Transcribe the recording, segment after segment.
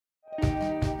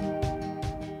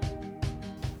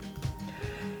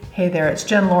Hey there, it's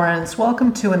Jen Lawrence.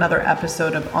 Welcome to another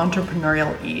episode of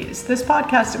Entrepreneurial Ease. This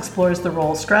podcast explores the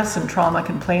role stress and trauma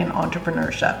can play in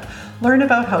entrepreneurship. Learn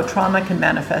about how trauma can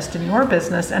manifest in your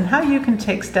business and how you can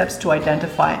take steps to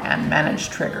identify and manage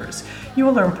triggers. You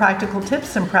will learn practical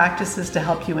tips and practices to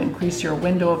help you increase your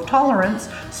window of tolerance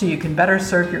so you can better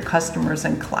serve your customers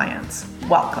and clients.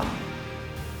 Welcome.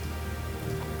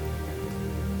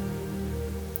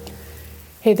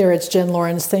 Hey there, it's Jen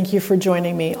Lawrence. Thank you for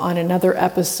joining me on another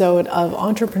episode of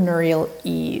Entrepreneurial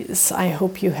Ease. I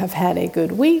hope you have had a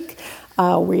good week.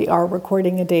 We are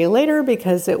recording a day later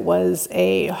because it was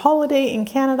a holiday in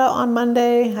Canada on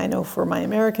Monday. I know for my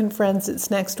American friends it's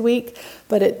next week,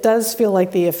 but it does feel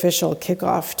like the official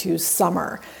kickoff to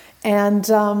summer. And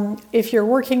if you're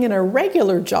working in a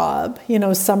regular job,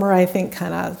 summer I think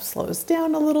kind of slows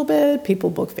down a little bit.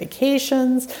 People book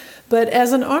vacations. But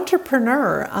as an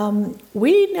entrepreneur,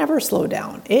 we never slow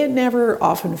down. It never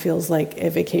often feels like a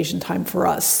vacation time for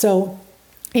us. So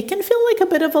it can feel like a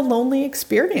bit of a lonely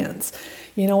experience.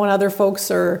 When other folks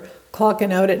are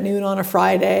clocking out at noon on a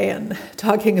Friday and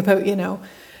talking about,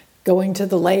 going to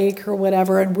the lake or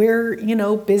whatever, and we're,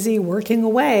 busy working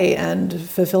away and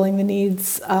fulfilling the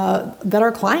needs that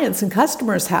our clients and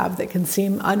customers have that can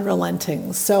seem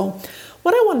unrelenting. So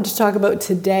what I wanted to talk about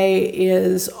today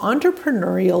is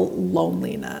entrepreneurial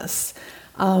loneliness.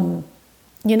 When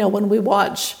we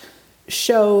watch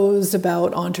shows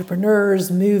about entrepreneurs,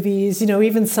 movies,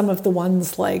 even some of the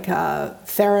ones like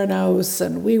Theranos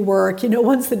and WeWork,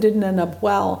 ones that didn't end up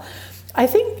well, I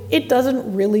think it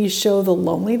doesn't really show the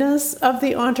loneliness of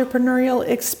the entrepreneurial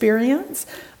experience.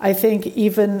 I think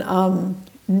even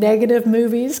negative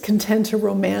movies can tend to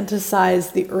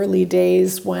romanticize the early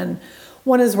days when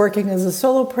one is working as a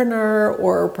solopreneur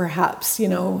or perhaps,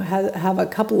 have a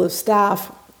couple of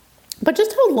staff, but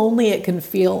just how lonely it can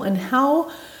feel and how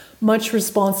much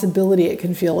responsibility it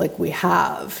can feel like we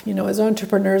have. As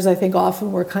entrepreneurs, I think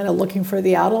often we're kind of looking for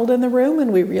the adult in the room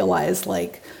and we realize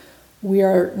we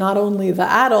are not only the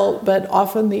adult, but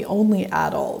often the only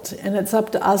adult. And it's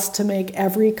up to us to make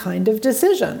every kind of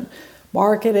decision.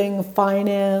 Marketing,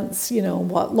 finance,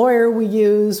 what lawyer we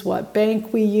use, what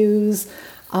bank we use,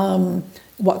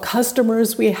 what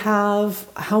customers we have,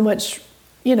 how much,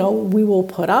 we will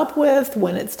put up with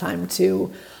when it's time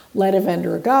to let a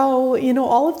vendor go.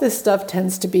 All of this stuff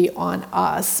tends to be on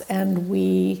us and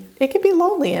it can be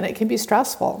lonely and it can be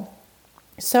stressful.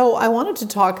 So I wanted to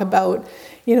talk about,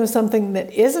 something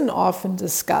that isn't often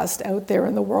discussed out there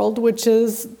in the world, which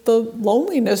is the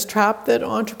loneliness trap that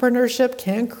entrepreneurship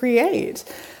can create.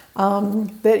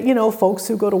 That, folks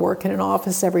who go to work in an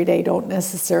office every day don't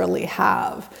necessarily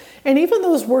have. And even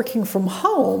those working from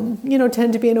home,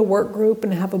 tend to be in a work group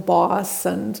and have a boss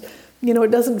and,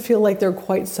 it doesn't feel like they're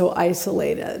quite so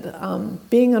isolated.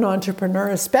 Being an entrepreneur,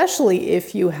 especially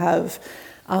if you have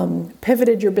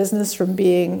pivoted your business from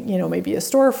being, maybe a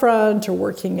storefront or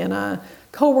working in a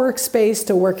co-work space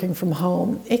to working from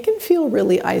home, it can feel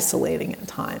really isolating at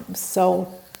times. So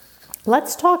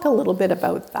let's talk a little bit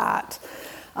about that.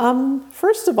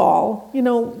 First of all, we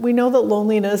know that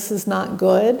loneliness is not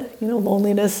good.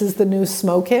 Loneliness is the new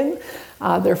smoking.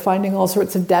 They're finding all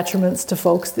sorts of detriments to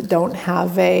folks that don't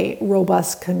have a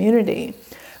robust community.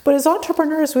 But as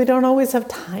entrepreneurs, we don't always have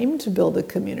time to build a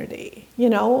community.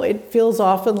 It feels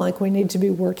often like we need to be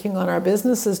working on our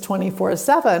businesses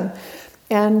 24/7.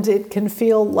 And it can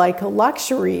feel like a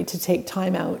luxury to take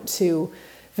time out to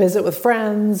visit with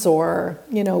friends or,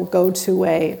 go to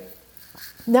a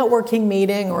networking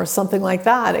meeting or something like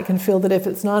that. It can feel that if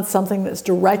it's not something that's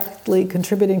directly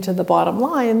contributing to the bottom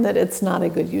line, that it's not a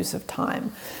good use of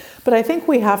time. But I think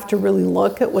we have to really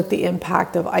look at what the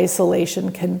impact of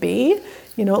isolation can be.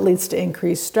 It leads to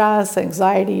increased stress,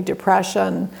 anxiety,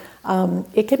 depression.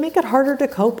 It can make it harder to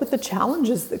cope with the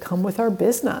challenges that come with our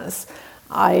business.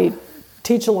 I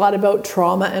teach a lot about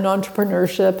trauma and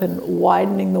entrepreneurship and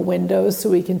widening the windows so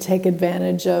we can take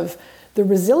advantage of the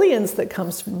resilience that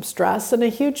comes from stress. And a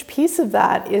huge piece of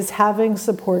that is having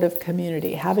supportive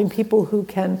community, having people who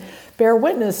can bear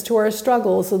witness to our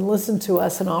struggles and listen to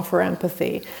us and offer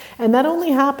empathy. And that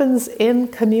only happens in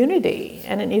community,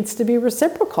 and it needs to be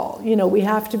reciprocal. We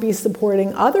have to be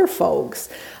supporting other folks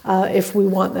if we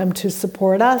want them to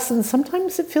support us. And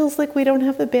sometimes it feels like we don't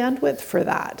have the bandwidth for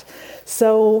that.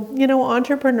 So,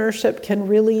 entrepreneurship can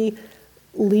really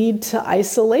lead to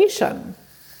isolation.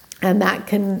 And that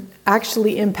can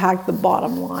actually impact the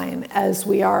bottom line as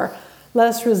we are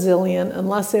less resilient and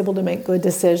less able to make good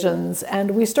decisions.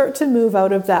 And we start to move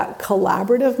out of that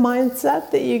collaborative mindset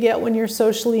that you get when you're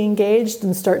socially engaged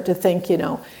and start to think,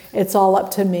 it's all up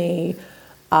to me.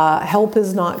 Help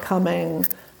is not coming.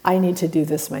 I need to do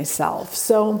this myself.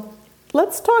 So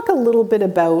let's talk a little bit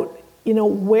about,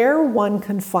 where one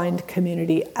can find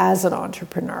community as an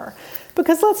entrepreneur.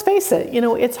 Because let's face it,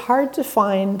 it's hard to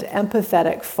find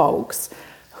empathetic folks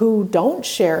who don't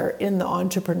share in the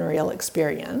entrepreneurial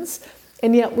experience.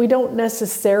 And yet we don't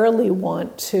necessarily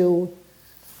want to,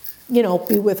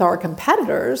 be with our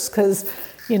competitors because,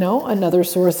 another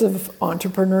source of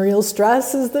entrepreneurial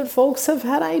stress is that folks have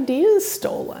had ideas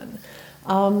stolen.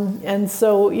 And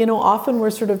so, often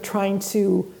we're sort of trying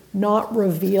to not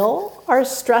reveal our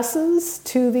stresses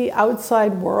to the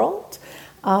outside world,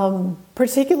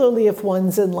 particularly if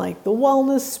one's in like the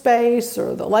wellness space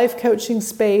or the life coaching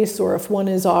space, or if one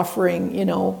is offering,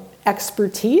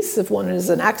 expertise, if one is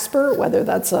an expert, whether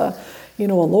that's a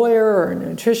lawyer or a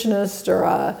nutritionist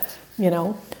or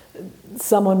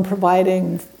someone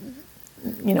providing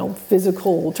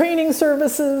physical training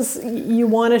services, you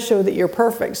want to show that you're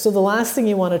perfect. So the last thing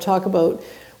you want to talk about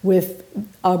with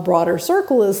a broader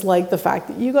circle is like the fact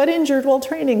that you got injured while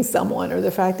training someone, or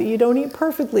the fact that you don't eat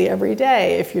perfectly every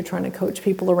day if you're trying to coach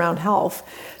people around health.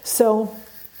 So,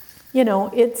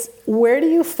 it's where do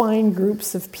you find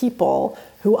groups of people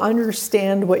who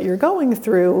understand what you're going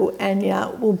through and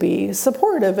yet will be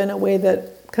supportive in a way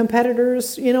that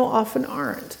competitors, often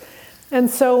aren't. And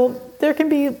so there can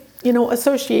be,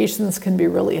 associations can be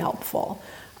really helpful.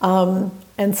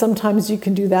 And sometimes you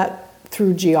can do that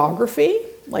through geography,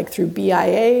 like through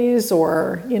BIAs,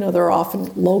 or, there are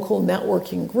often local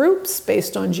networking groups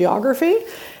based on geography.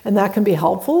 And that can be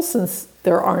helpful since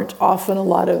there aren't often a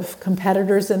lot of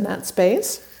competitors in that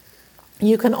space.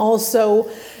 You can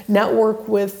also network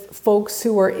with folks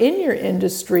who are in your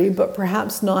industry, but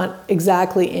perhaps not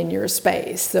exactly in your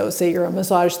space. So say you're a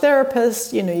massage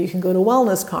therapist, you can go to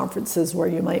wellness conferences where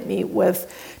you might meet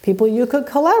with people you could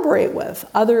collaborate with,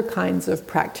 other kinds of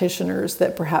practitioners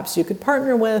that perhaps you could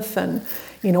partner with and,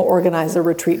 organize a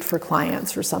retreat for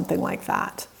clients or something like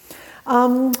that.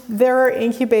 There are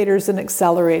incubators and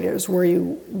accelerators where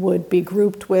you would be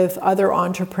grouped with other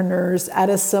entrepreneurs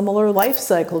at a similar life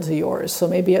cycle to yours. So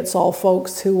maybe it's all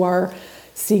folks who are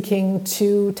seeking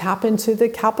to tap into the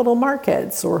capital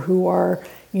markets or who are,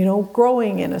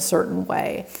 growing in a certain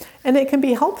way. And it can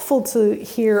be helpful to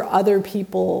hear other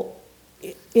people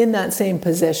in that same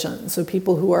position. So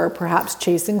people who are perhaps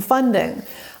chasing funding,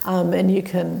 and you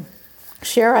can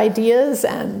share ideas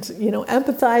and,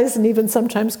 empathize and even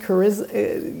sometimes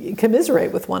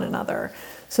commiserate with one another.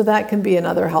 So that can be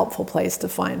another helpful place to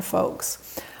find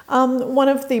folks. One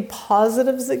of the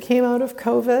positives that came out of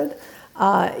COVID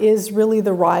is really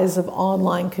the rise of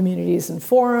online communities and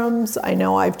forums. I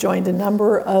know I've joined a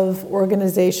number of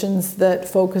organizations that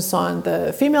focus on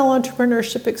the female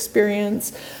entrepreneurship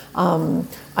experience. I'm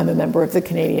a member of the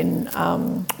Canadian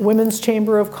Women's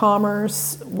Chamber of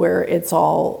Commerce, where it's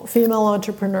all female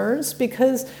entrepreneurs,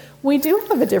 because we do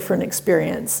have a different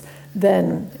experience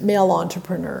than male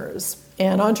entrepreneurs.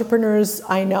 And entrepreneurs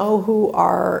I know who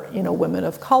are, women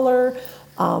of color,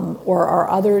 or are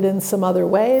othered in some other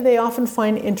way, they often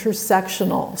find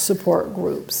intersectional support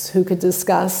groups who could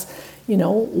discuss,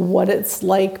 what it's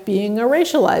like being a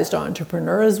racialized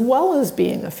entrepreneur as well as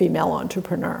being a female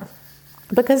entrepreneur.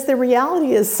 Because the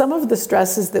reality is some of the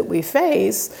stresses that we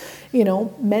face,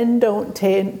 men don't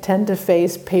tend to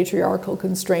face patriarchal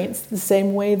constraints the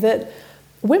same way that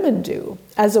women do.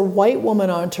 As a white woman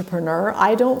entrepreneur,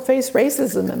 I don't face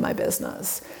racism in my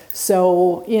business.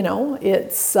 So,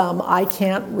 it's I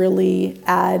can't really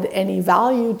add any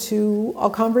value to a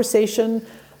conversation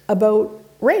about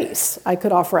race. I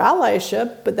could offer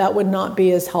allyship, but that would not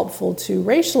be as helpful to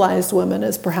racialized women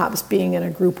as perhaps being in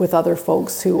a group with other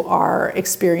folks who are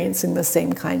experiencing the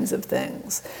same kinds of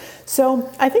things.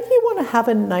 So I think you want to have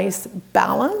a nice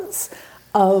balance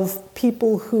of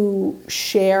people who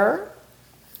share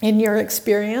in your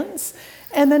experience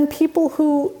and then people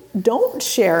who don't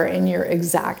share in your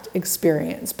exact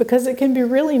experience, because it can be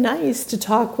really nice to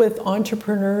talk with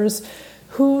entrepreneurs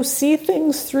who see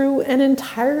things through an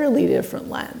entirely different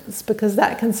lens, because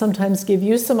that can sometimes give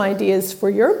you some ideas for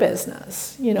your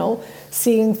business.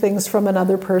 Seeing things from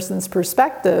another person's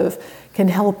perspective can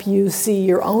help you see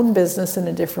your own business in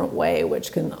a different way,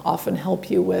 which can often help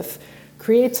you with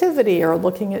creativity or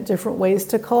looking at different ways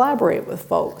to collaborate with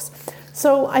folks.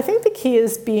 So I think the key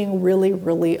is being really,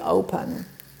 really open.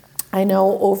 I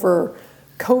know over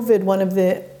COVID, one of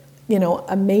the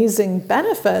amazing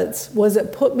benefits was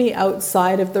it put me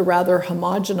outside of the rather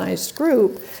homogenized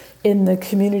group in the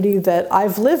community that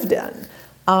I've lived in.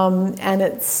 And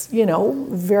it's,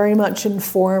 very much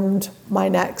informed my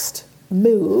next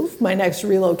move, my next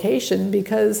relocation,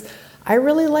 because I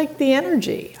really like the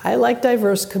energy. I like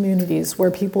diverse communities where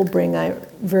people bring a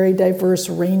very diverse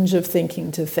range of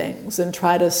thinking to things and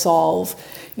try to solve,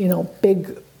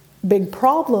 big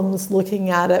problems looking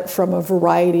at it from a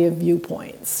variety of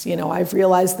viewpoints. I've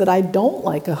realized that I don't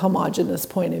like a homogenous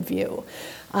point of view.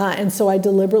 And so I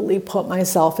deliberately put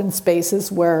myself in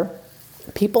spaces where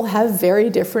people have very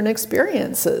different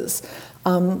experiences.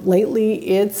 Lately,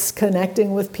 it's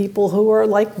connecting with people who are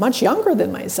much younger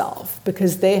than myself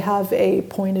because they have a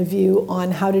point of view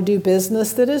on how to do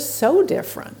business that is so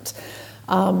different.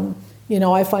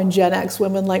 I find Gen X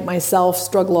women like myself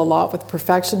struggle a lot with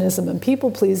perfectionism and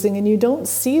people pleasing, and you don't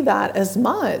see that as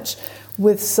much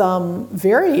with some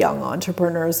very young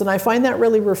entrepreneurs. And I find that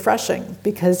really refreshing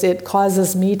because it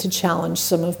causes me to challenge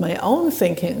some of my own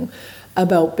thinking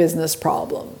about business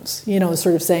problems,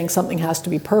 sort of saying something has to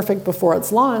be perfect before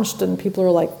it's launched. And people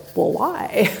are like, well,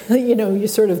 why? You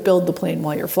sort of build the plane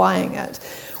while you're flying it,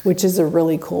 which is a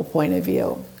really cool point of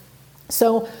view.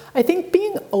 So I think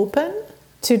being open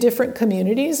to different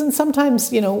communities, and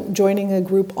sometimes, joining a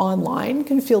group online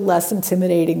can feel less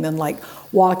intimidating than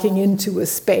walking into a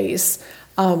space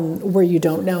where you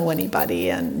don't know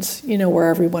anybody and, where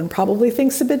everyone probably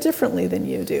thinks a bit differently than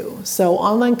you do. So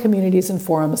online communities and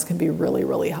forums can be really,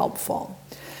 really helpful.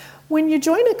 When you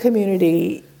join a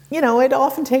community, it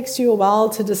often takes you a while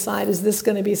to decide, is this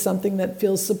going to be something that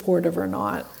feels supportive or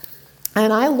not?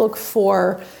 And I look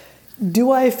for,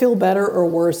 do I feel better or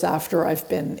worse after I've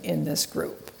been in this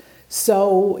group?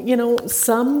 So,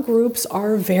 some groups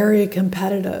are very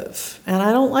competitive, and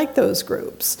I don't like those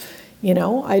groups.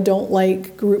 I don't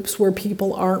like groups where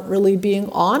people aren't really being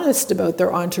honest about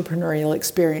their entrepreneurial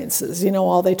experiences.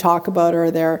 All they talk about are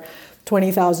their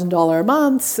 $20,000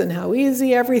 months and how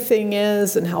easy everything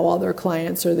is and how all their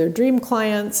clients are their dream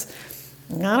clients.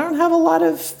 And I don't have a lot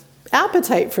of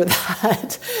appetite for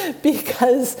that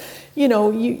because,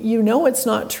 it's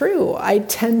not true. I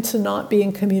tend to not be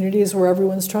in communities where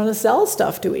everyone's trying to sell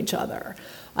stuff to each other.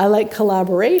 I like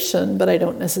collaboration, but I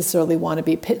don't necessarily want to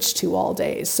be pitched to all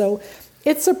day. So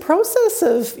it's a process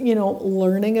of,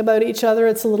 learning about each other.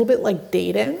 It's a little bit like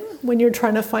dating when you're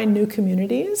trying to find new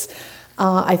communities.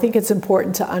 I think it's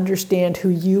important to understand who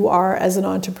you are as an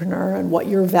entrepreneur and what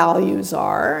your values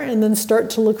are, and then start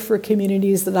to look for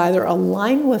communities that either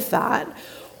align with that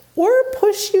or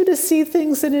push you to see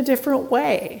things in a different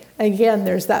way. Again,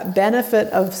 there's that benefit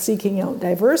of seeking out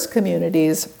diverse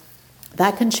communities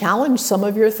that can challenge some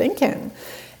of your thinking,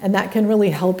 and that can really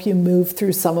help you move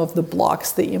through some of the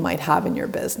blocks that you might have in your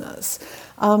business.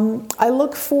 I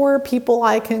look for people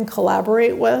I can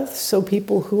collaborate with, so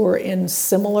people who are in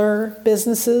similar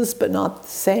businesses but not the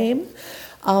same.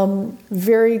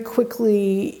 Very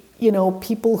quickly,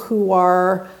 people who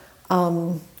are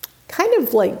kind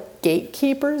of like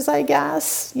gatekeepers, I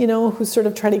guess, who sort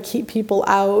of try to keep people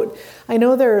out. I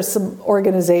know there are some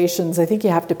organizations, I think you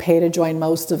have to pay to join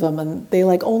most of them, and they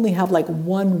only have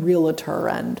one realtor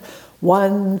and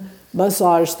one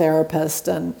massage therapist,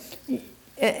 and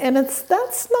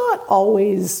that's not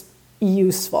always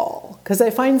useful, because I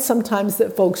find sometimes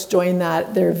that folks join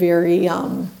that they're very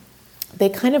they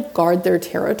kind of guard their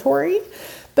territory.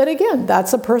 But again,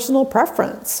 that's a personal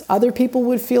preference. Other people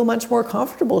would feel much more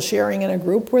comfortable sharing in a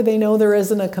group where they know there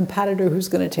isn't a competitor who's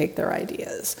going to take their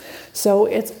ideas. So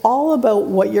it's all about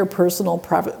what your personal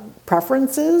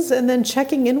preference is, and then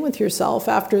checking in with yourself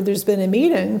after there's been a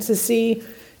meeting to see,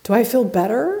 do I feel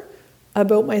better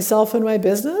about myself and my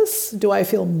business? Do I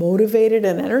feel motivated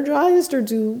and energized, or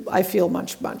do I feel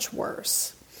much, much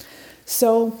worse?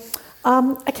 So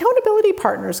accountability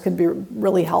partners can be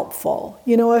really helpful.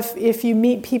 If you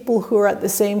meet people who are at the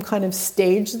same kind of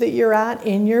stage that you're at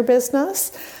in your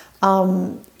business,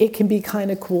 it can be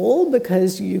kind of cool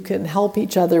because you can help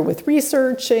each other with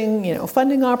researching,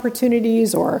 funding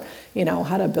opportunities, or,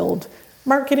 how to build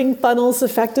marketing funnels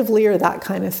effectively, or that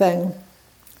kind of thing.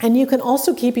 And you can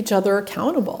also keep each other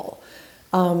accountable.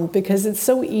 Because it's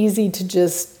so easy to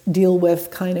just deal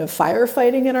with kind of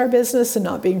firefighting in our business and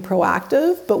not being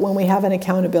proactive. But when we have an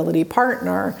accountability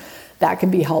partner, that can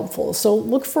be helpful. So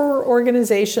look for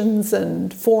organizations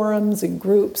and forums and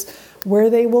groups where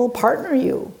they will partner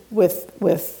you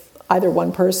with either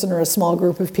one person or a small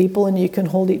group of people, and you can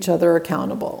hold each other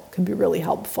accountable. It can be really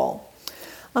helpful.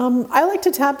 I like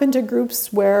to tap into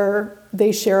groups where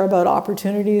they share about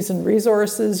opportunities and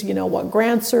resources, what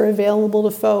grants are available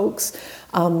to folks,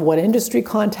 what industry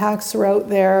contacts are out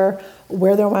there,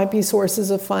 where there might be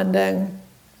sources of funding.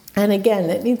 And again,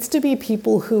 it needs to be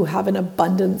people who have an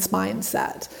abundance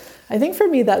mindset. I think for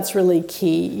me, that's really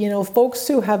key. Folks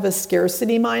who have a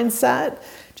scarcity mindset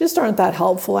just aren't that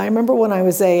helpful. I remember when I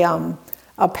was a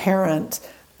parent,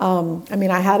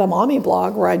 I had a mommy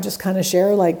blog where I just kind of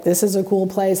share like, this is a cool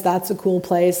place, that's a cool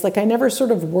place. Like I never sort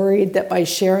of worried that by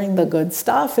sharing the good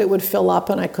stuff, it would fill up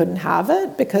and I couldn't have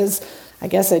it, because I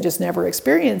guess I just never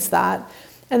experienced that.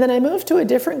 And then I moved to a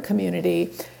different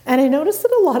community, and I noticed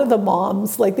that a lot of the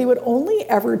moms, like they would only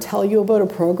ever tell you about a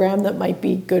program that might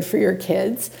be good for your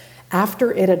kids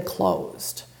after it had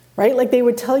closed, right? Like they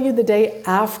would tell you the day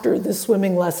after the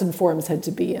swimming lesson forms had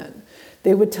to be in.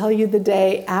 They would tell you the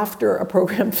day after a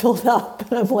program filled up.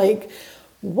 And I'm like,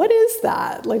 what is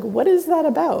that? Like, what is that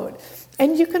about?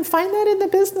 And you can find that in the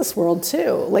business world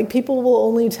too. Like people will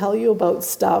only tell you about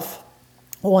stuff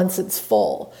once it's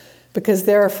full, because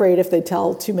they're afraid if they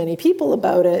tell too many people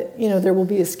about it, there will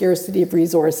be a scarcity of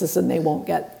resources and they won't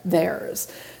get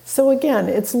theirs. So again,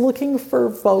 it's looking for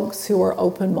folks who are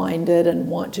open-minded and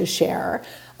want to share.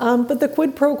 But the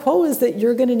quid pro quo is that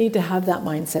you're going to need to have that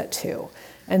mindset too.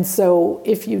 And so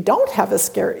if you don't have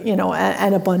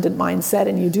an abundant mindset,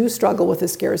 and you do struggle with a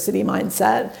scarcity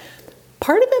mindset,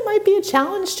 part of it might be a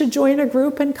challenge to join a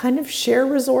group and kind of share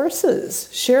resources,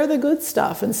 share the good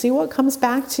stuff and see what comes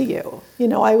back to you.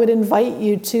 I would invite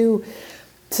you to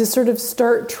sort of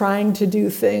start trying to do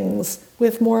things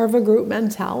with more of a group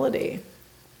mentality.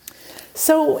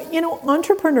 So,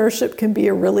 entrepreneurship can be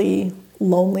a really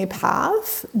lonely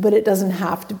path, but it doesn't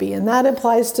have to be. And that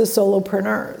applies to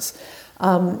solopreneurs.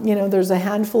 There's a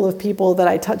handful of people that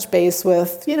I touch base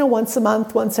with, once a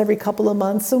month, once every couple of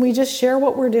months, and we just share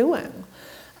what we're doing.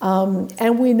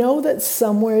 And we know that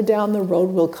somewhere down the road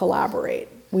we'll collaborate.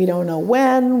 We don't know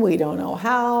when, we don't know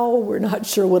how, we're not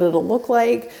sure what it'll look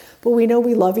like, but we know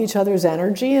we love each other's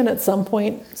energy, and at some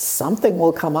point something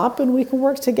will come up and we can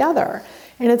work together.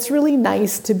 And it's really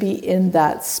nice to be in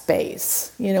that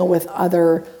space, with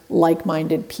other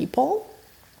like-minded people.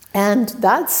 And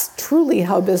that's truly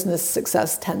how business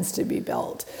success tends to be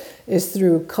built, is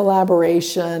through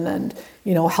collaboration and,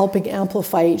 helping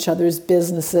amplify each other's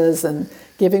businesses and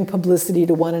giving publicity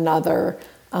to one another.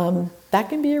 That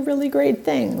can be a really great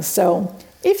thing. So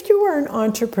if you are an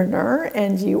entrepreneur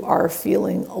and you are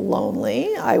feeling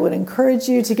lonely, I would encourage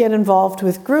you to get involved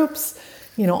with groups.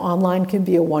 Online can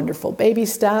be a wonderful baby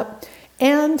step.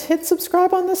 And hit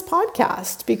subscribe on this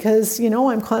podcast, because,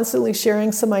 I'm constantly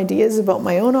sharing some ideas about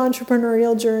my own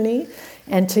entrepreneurial journey,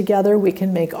 and together we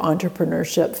can make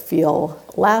entrepreneurship feel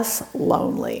less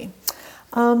lonely.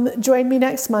 Join me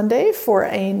next Monday for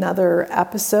another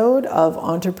episode of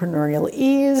Entrepreneurial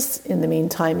Ease. In the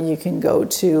meantime, you can go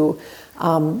to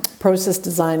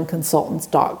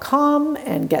processdesignconsultants.com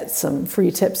and get some free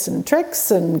tips and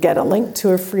tricks, and get a link to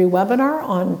a free webinar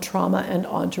on trauma and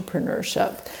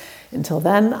entrepreneurship. Until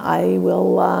then, I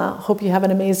will hope you have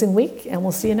an amazing week, and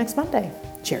we'll see you next Monday.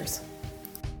 Cheers.